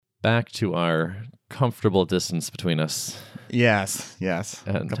back to our comfortable distance between us. Yes.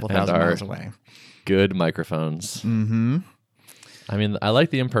 And, a couple and thousand our miles away. good microphones. Mm-hmm. I mean, I like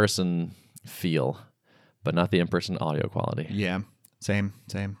the in-person feel, but not the in-person audio quality. Yeah. Same.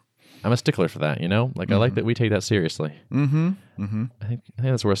 I'm a stickler for that, you know? Like, I like that we take that seriously. Mm-hmm. Mm-hmm. I think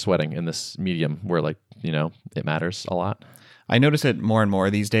that's worth sweating in this medium where, like, you know, it matters a lot. I notice it more and more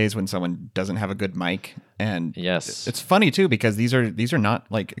these days when someone doesn't have a good mic. And Yes. it's funny too, because these are not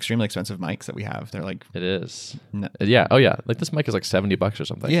like extremely expensive mics that we have. They're like, It is. No. Yeah. Oh, yeah. Like, this mic is like $70 or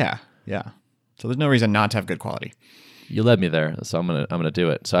something. yeah. So there's no reason not to have good quality. You led me there, so I'm gonna do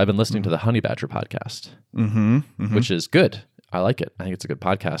it. So I've been listening to the Honey Badger podcast, Mm-hmm. which is good. I like it. I think it's a good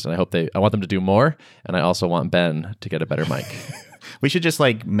podcast, and I want them to do more. And I also want Ben to get a better mic. We should just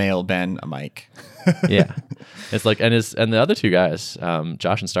like mail Ben a mic. Yeah, it's like and the other two guys,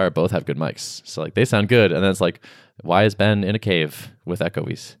 Josh and Star, both have good mics. So like they sound good, and then it's like, why is Ben in a cave with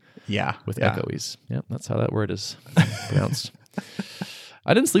echoes? Yeah. With echoes. Yeah, that's how that word is pronounced.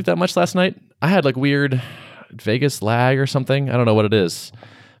 I didn't sleep that much last night. I had like weird Vegas lag or something. I don't know what it is,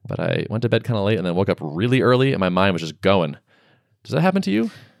 but I went to bed kind of late and then woke up really early, and my mind was just going. Does that happen to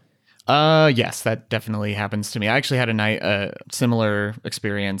you? Yes, that definitely happens to me. I actually had a similar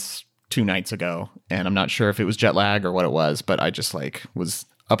experience 2 nights ago, and I'm not sure if it was jet lag or what it was, but I just like was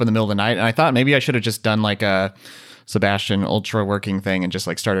up in the middle of the night, and I thought maybe I should have just done like a Sebastian Ultra working thing and just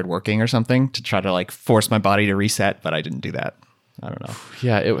like started working or something to try to like force my body to reset, but I didn't do that. I don't know.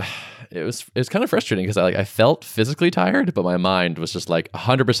 Yeah, it was kind of frustrating because I felt physically tired, but my mind was just like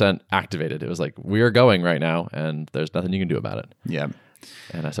 100% activated. It was like, we are going right now, and there's nothing you can do about it. Yeah.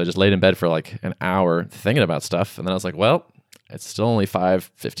 And so I just laid in bed for like an hour thinking about stuff, and then I was like, well, it's still only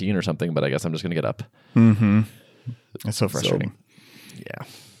 5:15 or something, but I guess I'm just gonna get up. Mm-hmm. It's so frustrating. Yeah,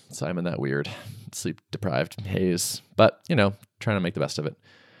 so I'm in that weird sleep deprived haze, but you know, trying to make the best of it.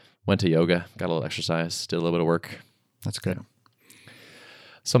 Went to yoga, got a little exercise, did a little bit of work. That's good.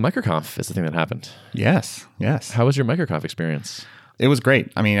 So MicroConf is the thing that happened. Yes. How was your MicroConf experience? It was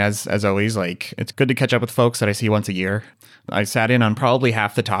great. I mean, as always, like it's good to catch up with folks that I see once a year. I sat in on probably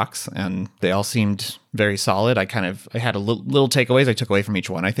half the talks, and they all seemed very solid. I had a little takeaways I took away from each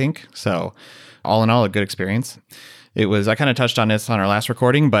one, I think. So all in all, a good experience. I kind of touched on this on our last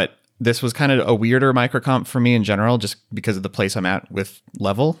recording, but this was kind of a weirder MicroConf for me in general, just because of the place I'm at with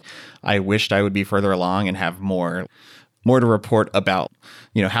Level. I wished I would be further along and have more to report about,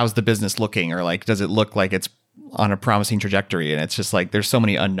 you know, how's the business looking, or like, does it look like it's on a promising trajectory? And it's just like, there's so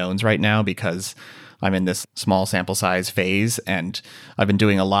many unknowns right now because I'm in this small sample size phase, and I've been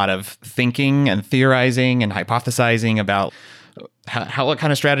doing a lot of thinking and theorizing and hypothesizing about what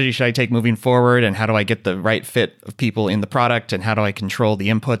kind of strategy should I take moving forward, and how do I get the right fit of people in the product, and how do I control the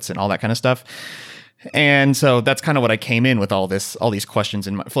inputs and all that kind of stuff. And so that's kind of what I came in with all these questions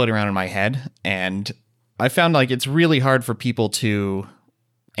floating around in my head. And I found like it's really hard for people to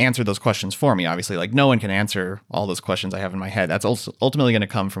answer those questions for me. Obviously, like no one can answer all those questions I have in my head. That's also ultimately going to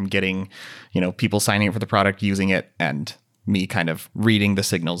come from getting, you know, people signing up for the product, using it, and me kind of reading the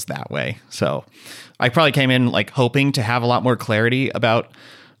signals that way. So I probably came in like hoping to have a lot more clarity about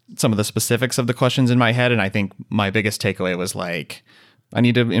some of the specifics of the questions in my head. And I think my biggest takeaway was like, I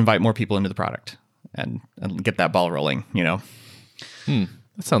need to invite more people into the product and get that ball rolling, you know? That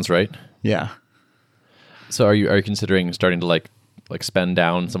sounds right. Yeah. So are you considering starting to like spend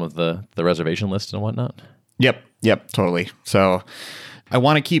down some of the reservation list and whatnot? Yep, totally. So I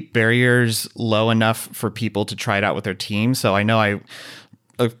want to keep barriers low enough for people to try it out with their team. So I know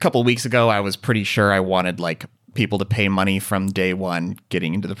a couple of weeks ago, I was pretty sure I wanted like people to pay money from day one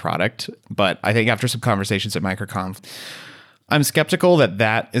getting into the product. But I think after some conversations at MicroConf, I'm skeptical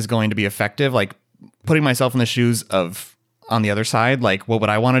that is going to be effective. Like putting myself in the shoes of on the other side, like what would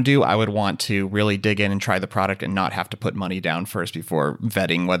I want to do? I would want to really dig in and try the product and not have to put money down first before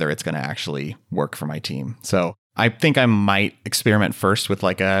vetting whether it's going to actually work for my team. So I think I might experiment first with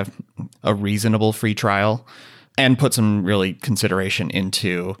like a reasonable free trial and put some really consideration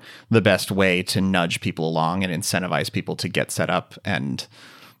into the best way to nudge people along and incentivize people to get set up and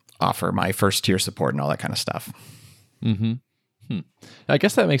offer my first tier support and all that kind of stuff. Mm-hmm. I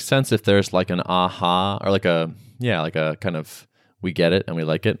guess that makes sense if there's like an aha or like a kind of we get it and we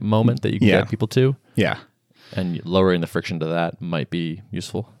like it moment that you can get people to. Yeah. And lowering the friction to that might be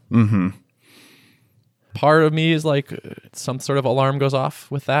useful. Mm-hmm. Part of me is like some sort of alarm goes off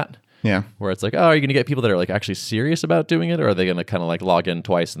with that. Yeah. Where it's like, oh, are you going to get people that are like actually serious about doing it? Or are they going to kind of like log in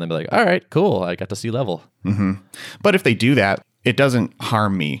twice and then be like, all right, cool, I got to see Level. Mm-hmm. But if they do that, it doesn't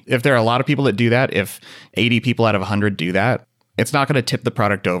harm me. If there are a lot of people that do that, if 80 people out of 100 do that, it's not going to tip the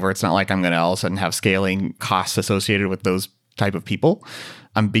product over. It's not like I'm going to all of a sudden have scaling costs associated with those type of people.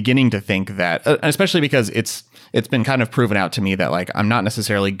 I'm beginning to think that, especially because it's been kind of proven out to me that like I'm not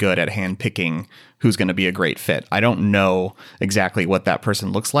necessarily good at handpicking who's going to be a great fit. I don't know exactly what that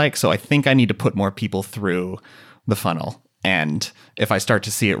person looks like, so I think I need to put more people through the funnel. And if I start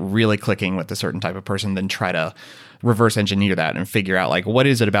to see it really clicking with a certain type of person, then try to reverse engineer that and figure out like what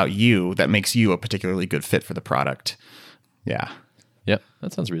is it about you that makes you a particularly good fit for the product. Yeah. Yep,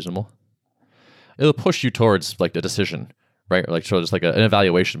 that sounds reasonable. It'll push you towards like a decision, right? Or like so just like an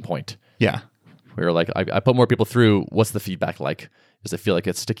evaluation point. Yeah. Where like I put more people through. What's the feedback like? Does it feel like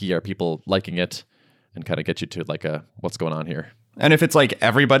it's sticky? Are people liking it? And kind of get you to like what's going on here. And if it's like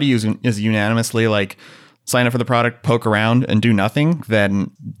everybody is unanimously like sign up for the product, poke around, and do nothing,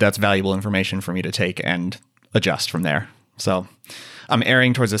 then that's valuable information for me to take and adjust from there. So I'm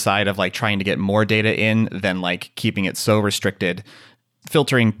erring towards the side of like trying to get more data in than like keeping it so restricted,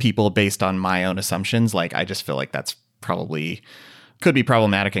 filtering people based on my own assumptions. Like I just feel like that's probably could be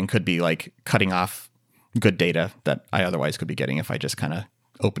problematic and could be like cutting off good data that I otherwise could be getting if I just kind of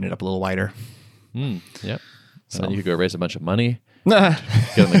open it up a little wider. Yep. So then you could go raise a bunch of money,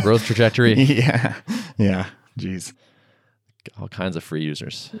 get on the growth trajectory. Yeah. Yeah. Jeez. All kinds of free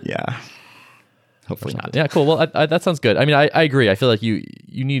users. Yeah. Hopefully not. Yeah, cool. Well, that sounds good. I mean, I agree. I feel like you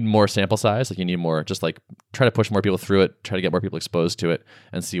need more sample size. Like you need more, just like try to push more people through it, try to get more people exposed to it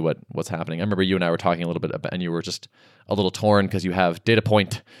and see what's happening. I remember you and I were talking a little bit about, and you were just a little torn because you have data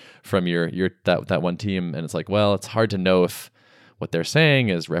point from your that one team. And it's like, well, it's hard to know if what they're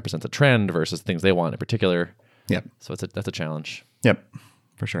saying represents a trend versus things they want in particular. Yep. So that's a challenge. Yep.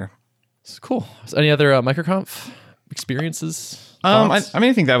 For sure. It's cool. So any other MicroConf experiences? I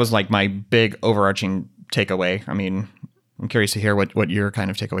think that was like my big overarching takeaway. I mean, I'm curious to hear what your kind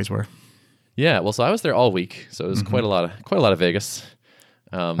of takeaways were. Yeah, well, so I was there all week, so it was quite a lot of Vegas.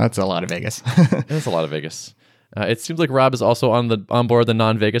 That's a lot of Vegas. It's a lot of Vegas. It seems like Rob is also on board the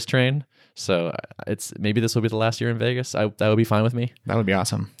non-Vegas train, so maybe this will be the last year in Vegas. That would be fine with me. That would be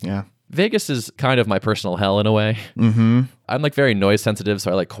awesome. Yeah. Vegas is kind of my personal hell in a way. Mm-hmm. I'm like very noise sensitive, so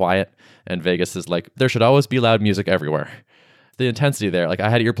I like quiet. And Vegas is like, there should always be loud music everywhere. The intensity there, like I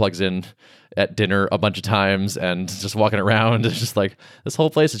had earplugs in at dinner a bunch of times and just walking around, it's just like this whole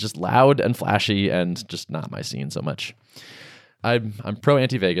place is just loud and flashy and just not my scene so much. I'm pro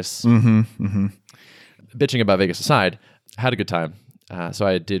anti-Vegas. Bitching about Vegas aside, I had a good time. So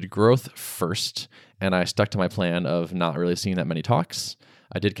I did growth first, and I stuck to my plan of not really seeing that many talks.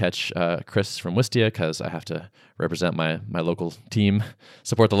 I did catch Chris from Wistia because I have to represent my local team,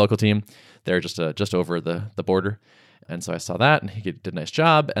 support the local team. They're just over the border. And so I saw that, and he did a nice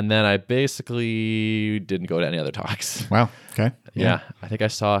job. And then I basically didn't go to any other talks. Wow. Okay. Yeah. I think I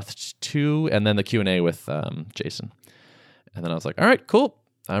saw 2, and then the Q&A with Jason. And then I was like, all right, cool.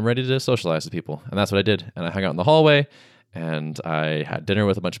 I'm ready to socialize with people. And that's what I did. And I hung out in the hallway, and I had dinner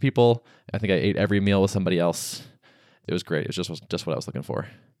with a bunch of people. I think I ate every meal with somebody else. It was great. It was just what I was looking for.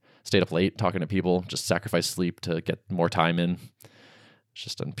 Stayed up late talking to people, just sacrificed sleep to get more time in.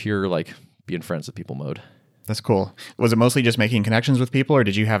 Just on pure, like, being friends with people mode. That's cool. Was it mostly just making connections with people, or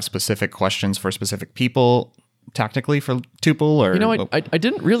did you have specific questions for specific people tactically for Tuple? Or I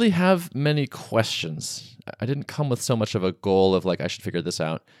didn't really have many questions. I didn't come with so much of a goal of like, I should figure this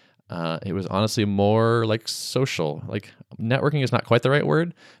out. It was honestly more like social. Like networking is not quite the right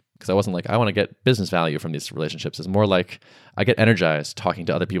word, because I wasn't like, I want to get business value from these relationships. It's more like I get energized talking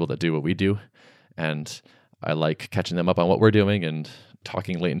to other people that do what we do. And I like catching them up on what we're doing and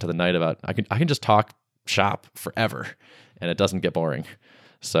talking late into the night about, I can just talk shop forever and it doesn't get boring.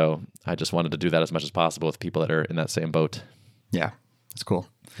 So I just wanted to do that as much as possible with people that are in that same boat. Yeah, that's cool.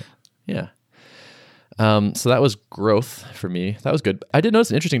 Yeah. So that was growth for me. That was good. I did notice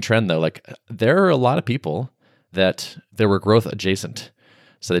an interesting trend though. Like there are a lot of people that there were growth adjacent.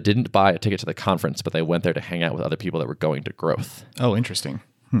 So they didn't buy a ticket to the conference, but they went there to hang out with other people that were going to growth. Oh, interesting.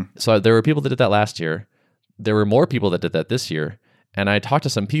 So there were people that did that last year. There were more people that did that this year. And I talked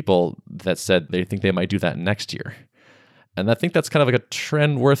to some people that said they think they might do that next year. And I think that's kind of like a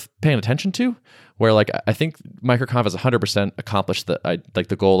trend worth paying attention to, where like I think MicroConf has 100% accomplished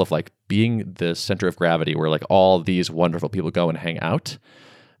the goal of like being the center of gravity where like all these wonderful people go and hang out.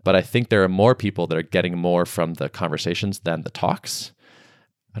 But I think there are more people that are getting more from the conversations than the talks.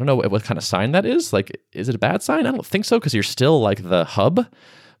 I don't know what kind of sign that is. Like, is it a bad sign? I don't think so, because you're still like the hub.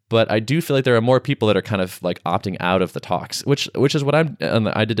 But I do feel like there are more people that are kind of like opting out of the talks, which is what I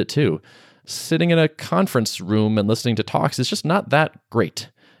did it too. Sitting in a conference room and listening to talks is just not that great.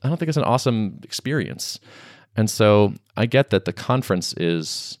 I don't think it's an awesome experience. And so I get that the conference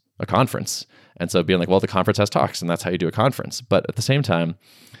is a conference. And so being like, well, the conference has talks and that's how you do a conference. But at the same time,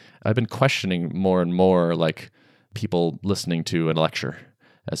 I've been questioning more and more like people listening to a lecture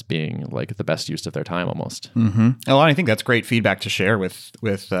as being like the best use of their time almost. Oh, I think that's great feedback to share with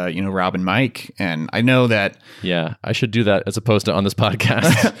Rob and Mike. And I know that. Yeah, I should do that as opposed to on this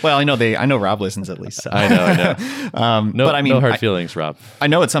podcast. Well, I know Rob listens at least. So. I know. No, but I mean, no hard feelings, Rob. I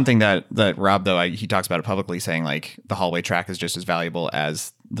know it's something that Rob, though, he talks about it publicly, saying like the hallway track is just as valuable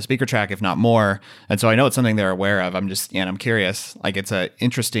as the speaker track, if not more. And so I know it's something they're aware of. I'm curious. Like, it's an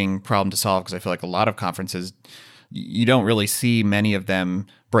interesting problem to solve because I feel like a lot of conferences, you don't really see many of them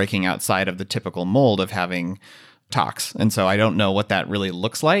breaking outside of the typical mold of having talks. And so I don't know what that really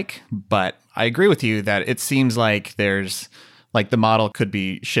looks like, but I agree with you that it seems like there's like the model could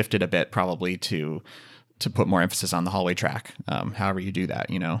be shifted a bit probably to put more emphasis on the hallway track. However you do that,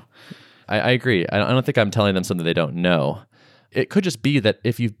 I agree. I don't think I'm telling them something they don't know. It could just be that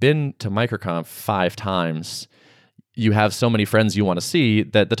if you've been to MicroConf 5 times, you have so many friends you want to see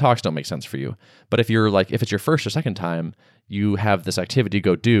that the talks don't make sense for you. But if it's your first or second time, you have this activity to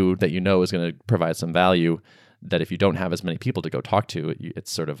go do that you know is going to provide some value that if you don't have as many people to go talk to,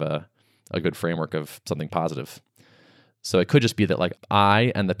 it's sort of a good framework of something positive. So it could just be that like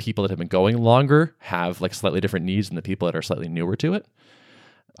I and the people that have been going longer have like slightly different needs than the people that are slightly newer to it.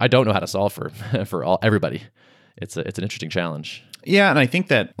 I don't know how to solve for everybody. It's an interesting challenge. Yeah, and I think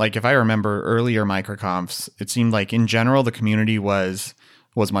that like if I remember earlier MicroConfs, it seemed like in general the community was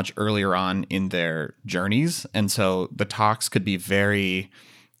much earlier on in their journeys, and so the talks could be very,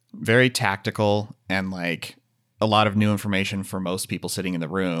 very tactical and like a lot of new information for most people sitting in the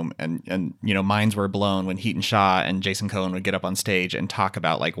room. And minds were blown when Heaton Shaw and Jason Cohen would get up on stage and talk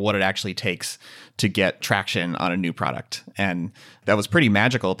about like what it actually takes to get traction on a new product. And that was pretty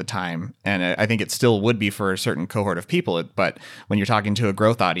magical at the time. And I think it still would be for a certain cohort of people. But when you're talking to a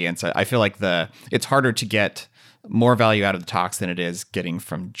growth audience, I feel like it's harder to get more value out of the talks than it is getting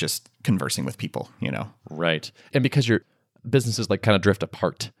from just conversing with people, Right. And because your businesses like kind of drift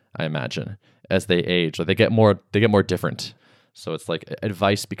apart, I imagine, as they age, like they get more different. So it's like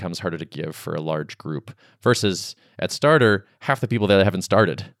advice becomes harder to give for a large group versus at Starter, half the people there haven't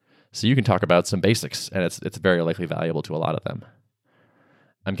started. So you can talk about some basics and it's very likely valuable to a lot of them.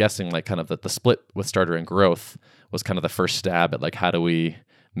 I'm guessing like kind of the split with Starter and Growth was kind of the first stab at like how do we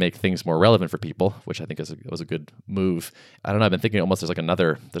make things more relevant for people, which I think was a good move. I don't know, I've been thinking almost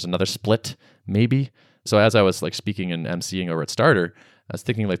there's another split maybe. So as I was like speaking and emceeing over at Starter, I was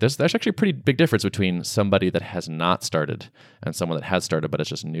thinking like there's actually a pretty big difference between somebody that has not started and someone that has started but is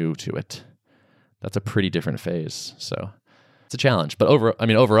just new to it. That's a pretty different phase. So it's a challenge, but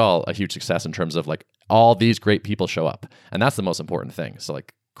overall a huge success in terms of like all these great people show up, and that's the most important thing. So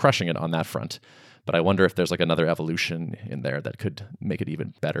like crushing it on that front. But I wonder if there's like another evolution in there that could make it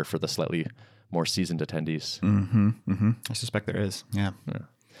even better for the slightly more seasoned attendees. I suspect there is. Yeah.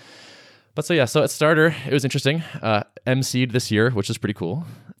 But so at Starter, it was interesting. MC'd this year, which is pretty cool.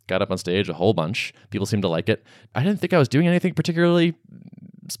 Got up on stage a whole bunch. People seemed to like it. I didn't think I was doing anything particularly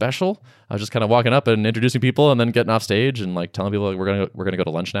special. I was just kind of walking up and introducing people and then getting off stage and like telling people like, we're gonna go to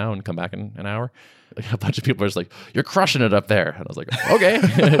lunch now and come back in an hour. Like, a bunch of people were just like, "You're crushing it up there," and I was like,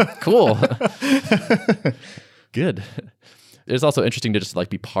 "Okay, cool, good." It's also interesting to just like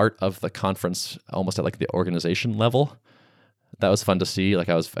be part of the conference, almost at like the organization level. That was fun to see. Like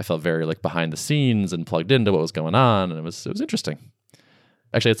I felt very like behind the scenes and plugged into what was going on, and it was interesting.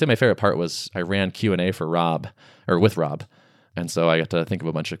 Actually, I'd say my favorite part was I ran Q&A with Rob. And so I got to think of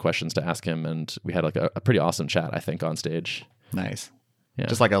a bunch of questions to ask him, and we had like a pretty awesome chat, I think, on stage. Nice. Yeah.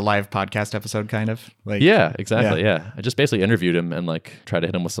 Just like a live podcast episode, kind of. Like, yeah, exactly. Yeah. I just basically interviewed him and like tried to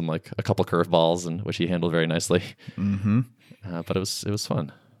hit him with some like a couple curveballs, and which he handled very nicely. But it was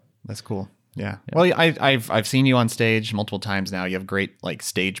fun. That's cool. Yeah. Well, I've seen you on stage multiple times now. You have great like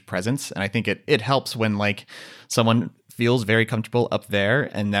stage presence, and I think it helps when like someone feels very comfortable up there,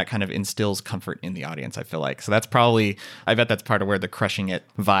 and that kind of instills comfort in the audience, I feel like. So that's probably, I bet that's part of where the crushing it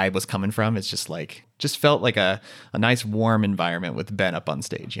vibe was coming from. It's just felt like a nice warm environment with Ben up on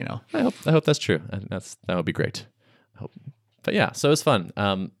stage, I hope that's true. That would be great. I hope. But yeah, so it was fun.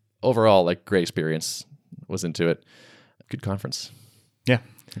 Overall, like great experience. Was into it. Good conference. Yeah,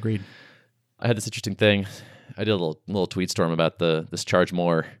 agreed. I had this interesting thing. I did a little tweet storm about this charge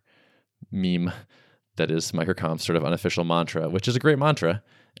more meme that is MicroConf's sort of unofficial mantra, which is a great mantra,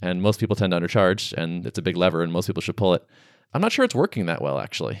 and most people tend to undercharge, and it's a big lever, and most people should pull it. I'm not sure it's working that well,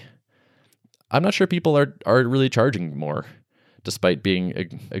 actually. I'm not sure people are really charging more, despite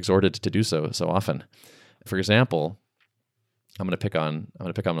being exhorted to do so often. For example, I'm going to pick on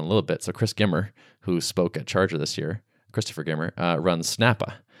him a little bit. So Chris Gimmer, who spoke at Charger this year, Christopher Gimmer, runs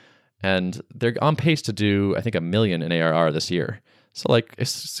Snappa, and they're on pace to do, I think, $1 million in ARR this year. So like a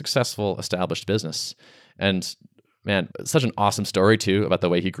successful established business. And man, such an awesome story too about the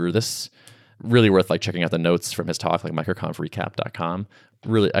way he grew this. Really worth like checking out the notes from his talk, like microconfrecap.com.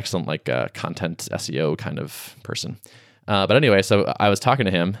 Really excellent like content SEO kind of person. But anyway, so I was talking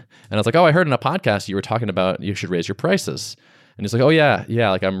to him and I was like, oh, I heard in a podcast you were talking about you should raise your prices. And he's like, oh yeah,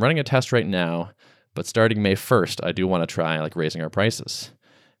 like I'm running a test right now, but starting May 1st, I do want to try like raising our prices.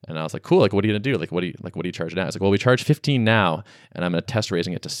 And I was like, cool, like what are you gonna do? Like what do you charge now? It's like, well, we charge 15 now and I'm gonna test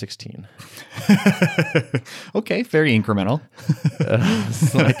raising it to 16. Okay, very incremental.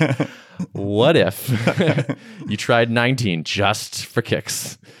 It's like, what if you tried 19 just for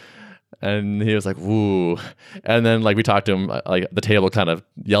kicks? And he was like, woo. And then like we talked to him, like the table kind of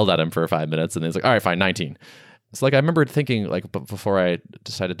yelled at him for 5 minutes and he's like, all right, fine, 19. So like I remember thinking like before I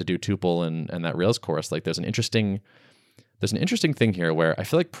decided to do Tuple and that Rails course, like there's an interesting thing here where I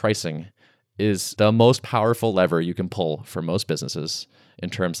feel like pricing is the most powerful lever you can pull for most businesses in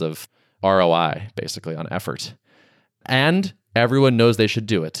terms of ROI, basically on effort. And everyone knows they should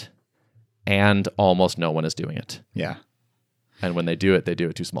do it. And almost no one is doing it. Yeah. And when they do it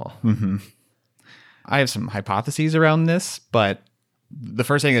too small. Mm-hmm. I have some hypotheses around this, but the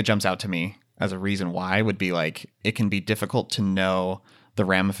first thing that jumps out to me as a reason why would be like, it can be difficult to know the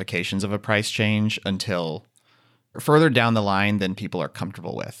ramifications of a price change until further down the line than people are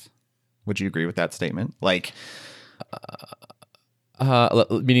comfortable with. Would you agree with that statement? Like,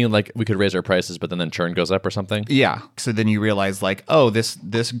 meaning like we could raise our prices, but then churn goes up or something? Yeah. So then you realize like, oh, this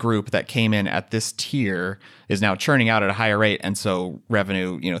group that came in at this tier is now churning out at a higher rate. And so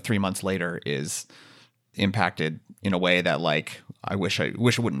revenue, 3 months later is impacted in a way that like, I wish it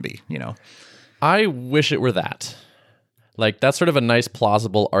wouldn't be, I wish it were that. Like that's sort of a nice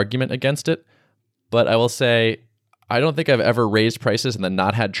plausible argument against it. But I will say, I don't think I've ever raised prices and then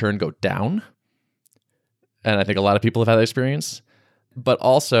not had churn go down. And I think a lot of people have had that experience. But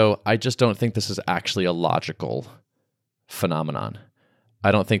also, I just don't think this is actually a logical phenomenon.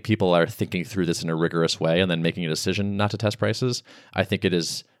 I don't think people are thinking through this in a rigorous way and then making a decision not to test prices. I think it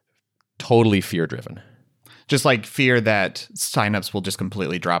is totally fear-driven. Just like fear that signups will just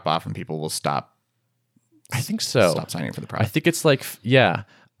completely drop off and people will stop. I think so. Stop signing up for the product. I think it's like,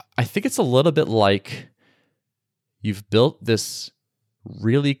 I think it's a little bit like you've built this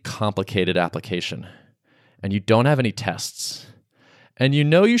really complicated application and you don't have any tests. And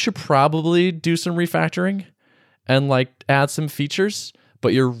you should probably do some refactoring and like add some features,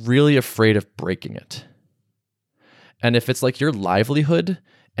 but you're really afraid of breaking it. And if it's like your livelihood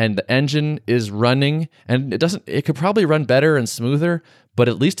and the engine is running and it could probably run better and smoother, but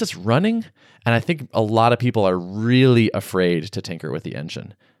at least it's running. And I think a lot of people are really afraid to tinker with the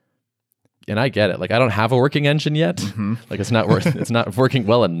engine. And I get it. Like I don't have a working engine yet. Mm-hmm. Like it's not working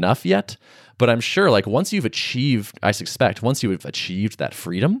well enough yet. But I'm sure like once you've achieved that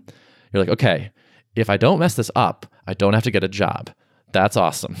freedom, you're like, okay, if I don't mess this up, I don't have to get a job. That's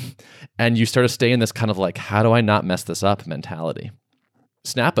awesome. And you start to stay in this kind of like, how do I not mess this up mentality?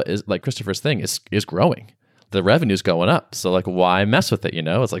 Snappa is like Christopher's thing is growing. The revenue's going up. So like, why mess with it?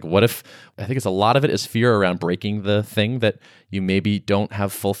 It's like, what if, I think it's a lot of it is fear around breaking the thing that you maybe don't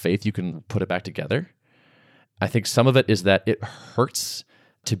have full faith you can put it back together. I think some of it is that it hurts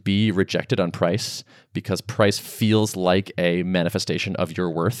to be rejected on price because price feels like a manifestation of your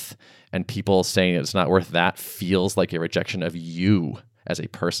worth, and people saying it's not worth that feels like a rejection of you as a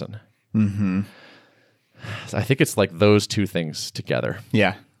person. Mm-hmm. So I think it's like those two things together.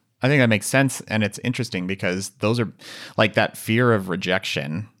 Yeah. I think that makes sense. And it's interesting because those are like that fear of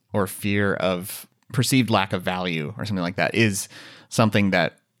rejection or fear of perceived lack of value or something like that is something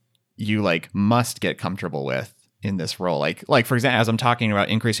that you like must get comfortable with in this role. Like for example, as I'm talking about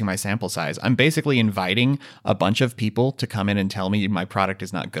increasing my sample size, I'm basically inviting a bunch of people to come in and tell me my product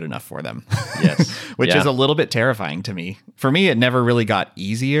is not good enough for them. Yes. Which is a little bit terrifying to me. For me, it never really got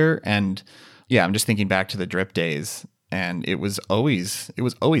easier. And yeah, I'm just thinking back to the drip days. And it was always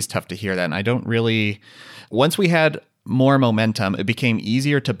tough to hear that. And I don't really, once we had more momentum, it became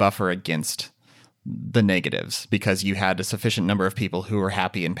easier to buffer against the negatives because you had a sufficient number of people who were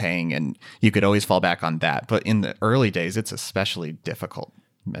happy and paying and you could always fall back on that. But in the early days, it's especially difficult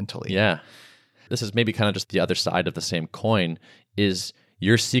mentally. Yeah. This is maybe kind of just the other side of the same coin is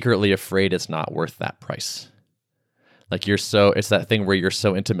you're secretly afraid it's not worth that price. Like it's that thing where you're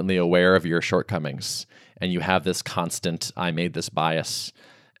so intimately aware of your shortcomings and you have this constant, I made this bias.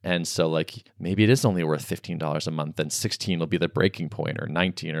 And so like, maybe it is only worth $15 a month and 16 will be the breaking point or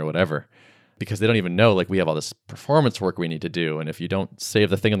 19 or whatever, because they don't even know, like we have all this performance work we need to do. And if you don't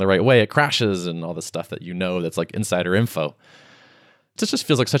save the thing in the right way, it crashes and all this stuff that that's like insider info. This just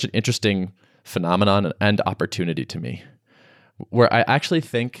feels like such an interesting phenomenon and opportunity to me, where I actually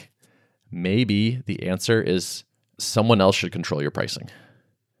think maybe the answer is someone else should control your pricing.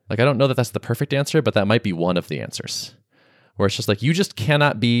 Like, I don't know that that's the perfect answer, but that might be one of the answers. Where it's just like, you just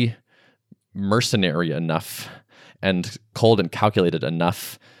cannot be mercenary enough and cold and calculated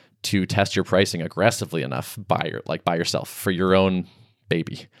enough to test your pricing aggressively enough by yourself for your own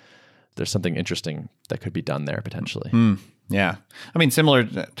baby. There's something interesting that could be done there potentially. Yeah. I mean, similar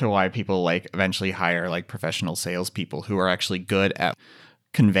to why people like eventually hire like professional salespeople who are actually good at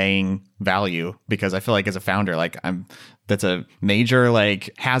conveying value, because I feel like as a founder, like that's a major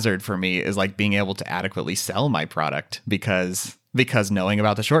like hazard for me, is like being able to adequately sell my product, because knowing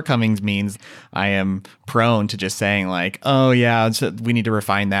about the shortcomings means I am prone to just saying like, oh yeah, we need to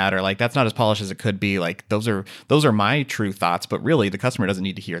refine that, or like that's not as polished as it could be. Like those are my true thoughts, but really the customer doesn't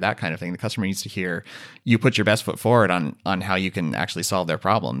need to hear that kind of thing. The customer needs to hear you put your best foot forward on how you can actually solve their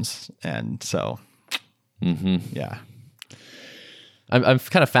problems. And so, yeah. I'm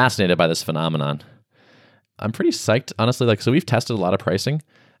kind of fascinated by this phenomenon. I'm pretty psyched, honestly. Like, so we've tested a lot of pricing,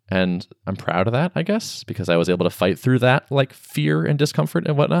 and I'm proud of that, I guess, because I was able to fight through that, like fear and discomfort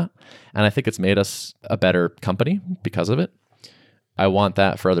and whatnot. And I think it's made us a better company because of it. I want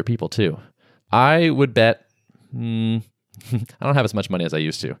that for other people too. I would bet, I don't have as much money as I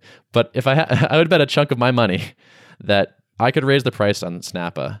used to, but if I would bet a chunk of my money that I could raise the price on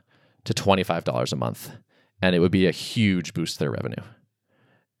Snappa to $25 a month, and it would be a huge boost to their revenue.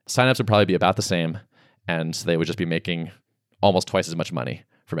 Signups would probably be about the same, and they would just be making almost twice as much money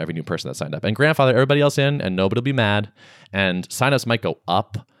from every new person that signed up, and grandfather everybody else in, and nobody will be mad. And signups might go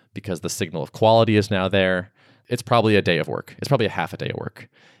up because the signal of quality is now there. It's probably a day of work. It's probably a half a day of work.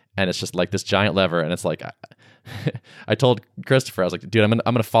 And it's just like this giant lever. And it's like, I told Christopher, I was like, dude, I'm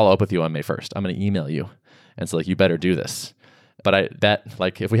gonna follow up with you on May 1st. I'm gonna email you. And so like, you better do this. But I bet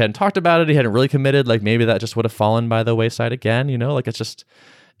like if we hadn't talked about it, he hadn't really committed, like maybe that just would have fallen by the wayside again, you know? Like it's just,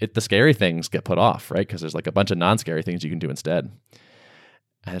 the scary things get put off, right? Because there's like a bunch of non-scary things you can do instead.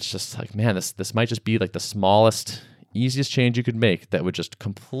 And it's just like, man, this might just be like the smallest, easiest change you could make that would just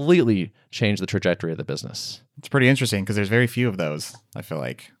completely change the trajectory of the business. It's pretty interesting because there's very few of those, I feel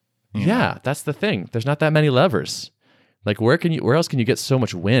like. Yeah, that's the thing. There's not that many levers. Like where else can you get so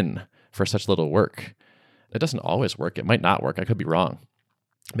much win for such little work? It doesn't always work. It might not work. I could be wrong.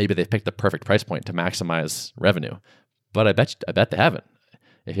 Maybe they've picked the perfect price point to maximize revenue, but I bet they haven't.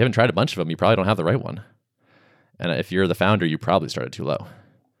 If you haven't tried a bunch of them, you probably don't have the right one. And if you're the founder, you probably started too low.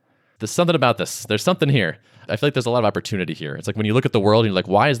 There's something about this. There's something here. I feel like there's a lot of opportunity here. It's like when you look at the world and you're like,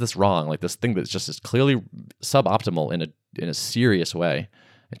 why is this wrong? Like this thing that's just is clearly suboptimal in a serious way.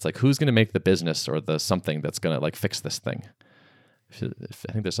 It's like, who's going to make the business or the something that's going to like fix this thing?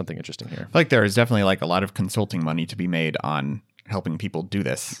 I think there's something interesting here. I feel like there is definitely like a lot of consulting money to be made on helping people do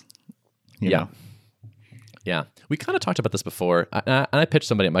this. You know? Yeah. We kind of talked about this before. I pitched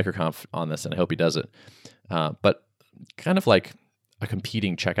somebody at MicroConf on this, and I hope he does it. But kind of like a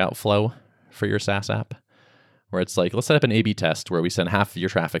competing checkout flow for your SaaS app, where it's like, let's set up an A/B test where we send half of your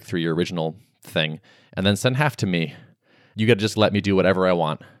traffic through your original thing and then send half to me. You got to just let me do whatever I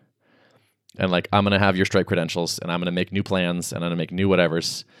want. And like, I'm going to have your Stripe credentials, and I'm going to make new plans, and I'm going to make new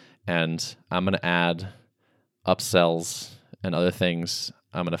whatevers, and I'm going to add upsells and other things.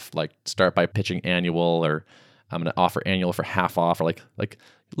 I'm going to like start by pitching annual, or I'm going to offer annual for half off, or like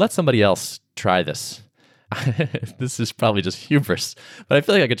let somebody else try this. This is probably just hubris, but I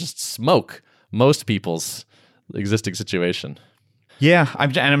feel like I could just smoke most people's existing situation. Yeah, I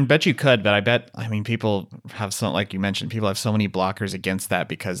bet you could, but I mean, people have like you mentioned, people have so many blockers against that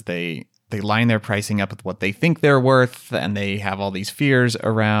because they line their pricing up with what they think they're worth, and they have all these fears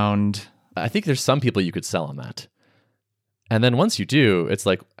around. I think there's some people you could sell on that. And then once you do, it's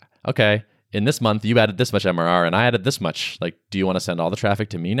like, okay, in this month you added this much MRR and I added this much. Like, do you want to send all the traffic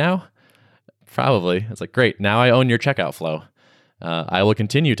to me now? Probably. It's like, great, now I own your checkout flow. I will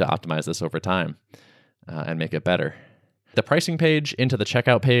continue to optimize this over time and make it better. The pricing page into the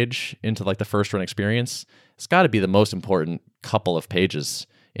checkout page, into like the first run experience, it's got to be the most important couple of pages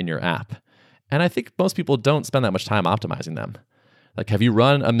in your app. And I think most people don't spend that much time optimizing them. Like, have you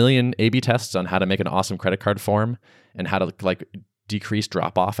run a million A/B tests on how to make an awesome credit card form and how to like decrease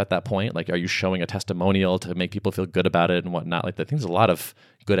drop off at that point? Like, are you showing a testimonial to make people feel good about it and whatnot? Like, I think there's a lot of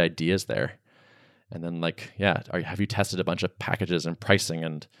good ideas there. And then like, yeah, have you tested a bunch of packages and pricing?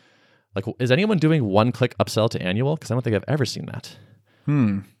 And like, is anyone doing one-click upsell to annual? Because I don't think I've ever seen that.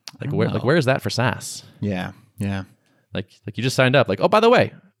 Where is that for SaaS? Yeah. Like you just signed up. Like, oh, by the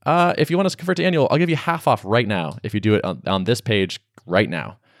way, if you want to convert to annual, I'll give you half off right now if you do it on this page right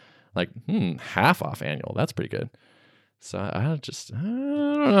now. Like, half off annual. That's pretty good. So I don't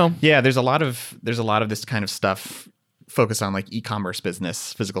know. Yeah, there's a lot of this kind of stuff focus on like e-commerce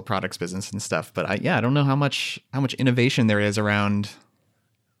business, physical products business and stuff. But I don't know how much innovation there is around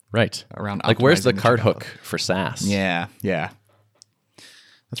Right. Like, where's the optimizing cart checkout. hook for SaaS? Yeah.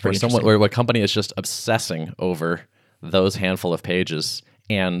 That's pretty Where a company is just obsessing over those handful of pages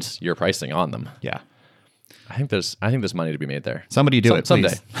and your pricing on them. Yeah. I think there's money to be made there. Somebody do it, someday.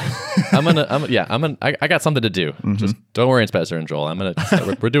 please. I got something to do. Just don't worry, Spencer and Joel.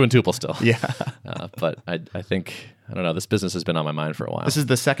 We're doing Tuple still. Yeah. But I think, I don't know, this business has been on my mind for a while. This is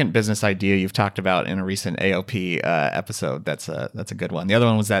the second business idea you've talked about in a recent AOP episode. That's a good one. The other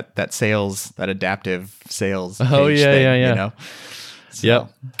one was that adaptive sales. Oh, page yeah, thing, yeah. You know? Yep.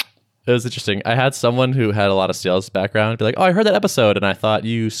 It was interesting. I had someone who had a lot of sales background be like, "Oh, I heard that episode, and I thought,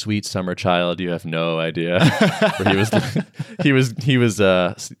 you sweet summer child, you have no idea." he was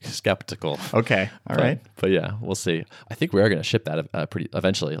skeptical. Okay. All right. But yeah, we'll see. I think we are going to ship that pretty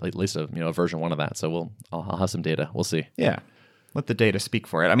eventually, at least a version 1 of that. So I'll have some data. We'll see. Yeah. Let the data speak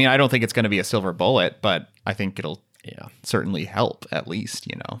for it. I mean, I don't think it's going to be a silver bullet, but I think it'll certainly help at least.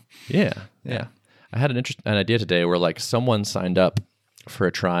 Yeah. I had an idea today where like someone signed up for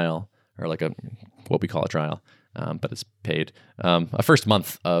a trial, or like what we call a trial, but it's paid, a first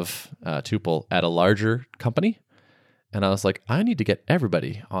month of Tuple at a larger company. And I was like, I need to get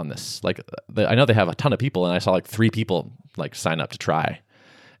everybody on this. Like, I know they have a ton of people, and I saw like 3 people like sign up to try.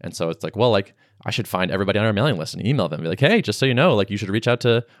 And so it's like, well, like I should find everybody on our mailing list and email them and be like, hey, just so you know, like you should reach out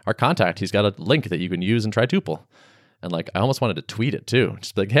to our contact. He's got a link that you can use and try Tuple. And like, I almost wanted to tweet it too.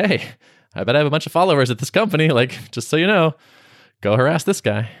 Just be like, hey, I bet I have a bunch of followers at this company. Like, just so you know, go harass this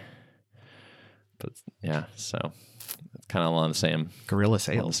guy. But yeah, so it's kind of along the same guerrilla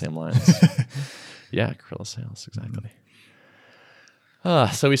along the sales. same lines. Yeah, guerrilla sales, exactly.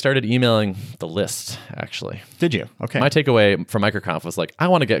 So we started emailing the list, actually. Did you? Okay. My takeaway from MicroConf was like, I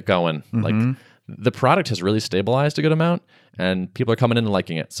want to get going. Like, the product has really stabilized a good amount, and people are coming in and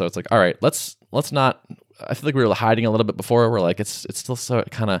liking it. So it's like, all right, let's not. I feel like we were hiding a little bit before. We're like, it's still so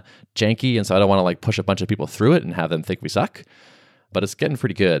kind of janky, and so I don't want to like push a bunch of people through it and have them think we suck. But it's getting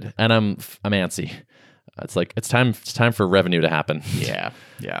pretty good, and I'm antsy. It's like it's time for revenue to happen. Yeah.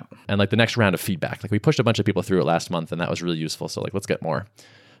 And like the next round of feedback, like we pushed a bunch of people through it last month, and that was really useful. So like, let's get more.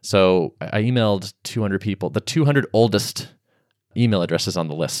 So I emailed 200 people, the 200 oldest email addresses on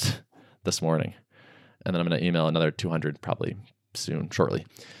the list this morning, and then I'm going to email another 200 probably shortly.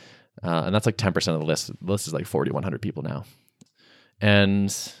 And that's like 10% of the list. The list is like 4,100 people now,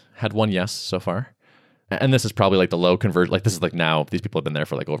 and had one yes so far. And this is probably like the low conversion. Like this is like now these people have been there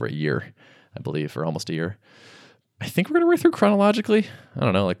for like over a year, I believe, or almost a year. I think we're gonna work through chronologically. I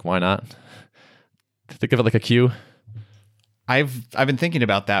don't know, like why not? Think of it like a queue. I've been thinking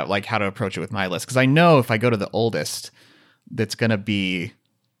about that, like how to approach it with my list, because I know if I go to the oldest, that's gonna be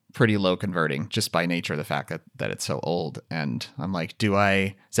pretty low converting just by nature of the fact that it's so old. And I'm like, is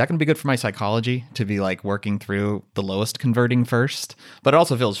that going to be good for my psychology to be like working through the lowest converting first? But it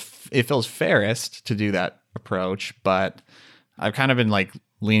also feels fairest to do that approach. But I've kind of been like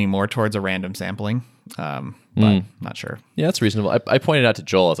leaning more towards a random sampling, but not sure. Yeah, that's reasonable. I pointed out to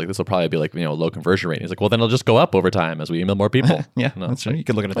Joel, I was like, this will probably be like, low conversion rate. And he's like, well, then it'll just go up over time as we email more people. Yeah, that's right. You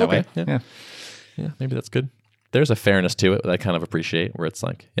could look at it that way. Yeah, maybe that's good. There's a fairness to it that I kind of appreciate, where it's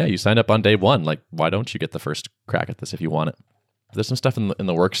like, yeah, you signed up on day one. Like, why don't you get the first crack at this if you want it? There's some stuff in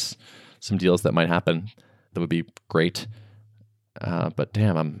the works, some deals that might happen that would be great. But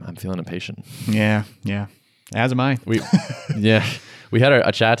damn, I'm feeling impatient. Yeah. As am I. We had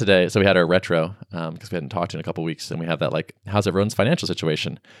a chat today. So we had our retro because we hadn't talked in a couple of weeks, and we have that like, how's everyone's financial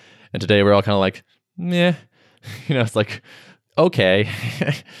situation? And today we're all kind of like, meh. It's like, okay.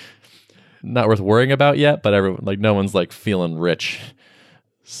 Not worth worrying about yet, but everyone, like, no one's like feeling rich.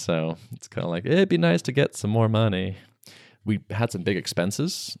 So it's kind of like, it'd be nice to get some more money. We had some big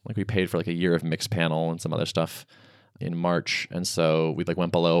expenses. Like we paid for like a year of Mixpanel and some other stuff in March. And so we like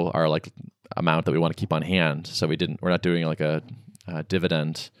went below our like amount that we want to keep on hand. So we're not doing like a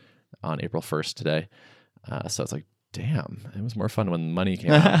dividend on April 1st today. So it's like, damn, it was more fun when money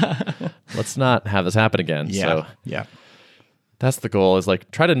came out. Let's not have this happen again. Yeah. So that's the goal, is like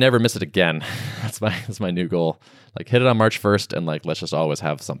try to never miss it again. That's my new goal. Like hit it on March 1st and like let's just always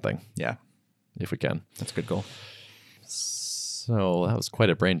have something. Yeah. If we can. That's a good goal. So that was quite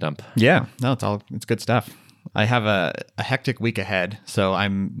a brain dump. Yeah. No, it's good stuff. I have a hectic week ahead. So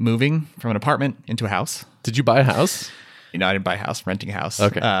I'm moving from an apartment into a house. Did you buy a house? I didn't buy a house, renting a house.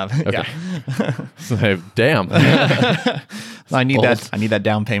 Okay. Yeah. So, damn. I need that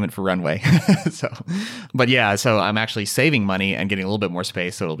down payment for runway. So I'm actually saving money and getting a little bit more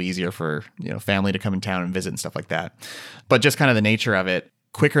space, so it'll be easier for family to come in town and visit and stuff like that. But just kind of the nature of it,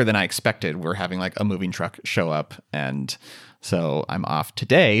 quicker than I expected. We're having like a moving truck show up. And so I'm off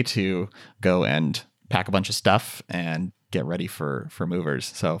today to go and pack a bunch of stuff and get ready for movers.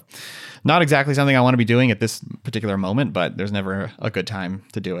 So not exactly something I want to be doing at this particular moment, but there's never a good time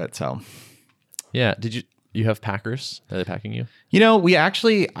to do it. So Yeah. Did you have packers? Are they packing you? we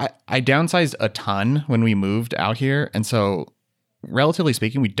actually, I downsized a ton when we moved out here. And so relatively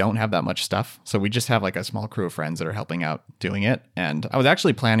speaking, we don't have that much stuff. So we just have like a small crew of friends that are helping out doing it. And I was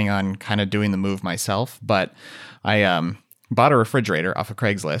actually planning on kind of doing the move myself, but I bought a refrigerator off of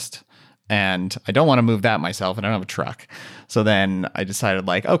Craigslist. And I don't want to move that myself, and I don't have a truck. So then I decided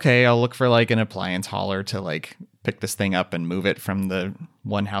like, okay, I'll look for like an appliance hauler to like pick this thing up and move it from the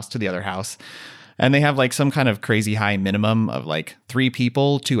one house to the other house. And they have like some kind of crazy high minimum of like 3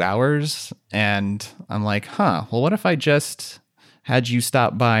 people, 2 hours. And I'm like, well, what if I just had you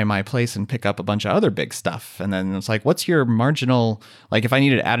stop by my place and pick up a bunch of other big stuff? And then it's like, what's your marginal, like if I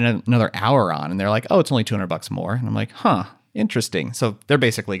needed to add another hour on? And they're like, oh, it's only $200 more. And I'm like, interesting. So they're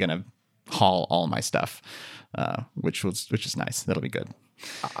basically going to haul all my stuff, which is nice. That'll be good.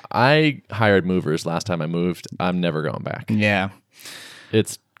 I hired movers last time I moved. I'm never going back. Yeah.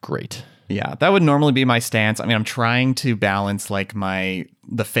 It's great. Yeah, that would normally be my stance. I mean, I'm trying to balance like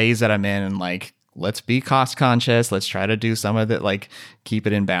the phase that I'm in and like, let's be cost conscious. Let's try to do some of it, like keep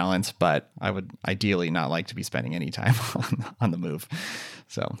it in balance. But I would ideally not like to be spending any time on the move.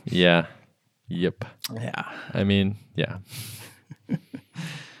 So yeah. Yep. Yeah. I mean, yeah.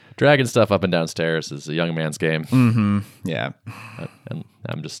 Dragging stuff up and down stairs is a young man's game. Mm-hmm. Yeah. And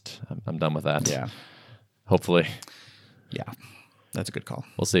I'm done with that. Yeah. Hopefully. Yeah. That's a good call.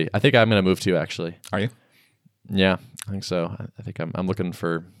 We'll see. I think I'm going to move too, actually. Are you? Yeah, I think so. I think I'm looking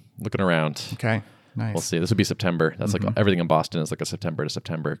around. Okay. Nice. We'll see. This would be September. That's like everything in Boston is like a September to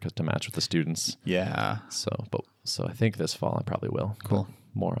September to match with the students. Yeah. So I think this fall I probably will. Cool.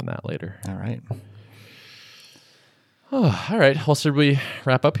 More on that later. All right. Oh, all right. Well, should we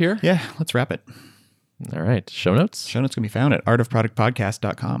wrap up here? Yeah, let's wrap it. All right. Show notes. Show notes can be found at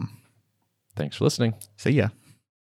artofproductpodcast.com. Thanks for listening. See ya.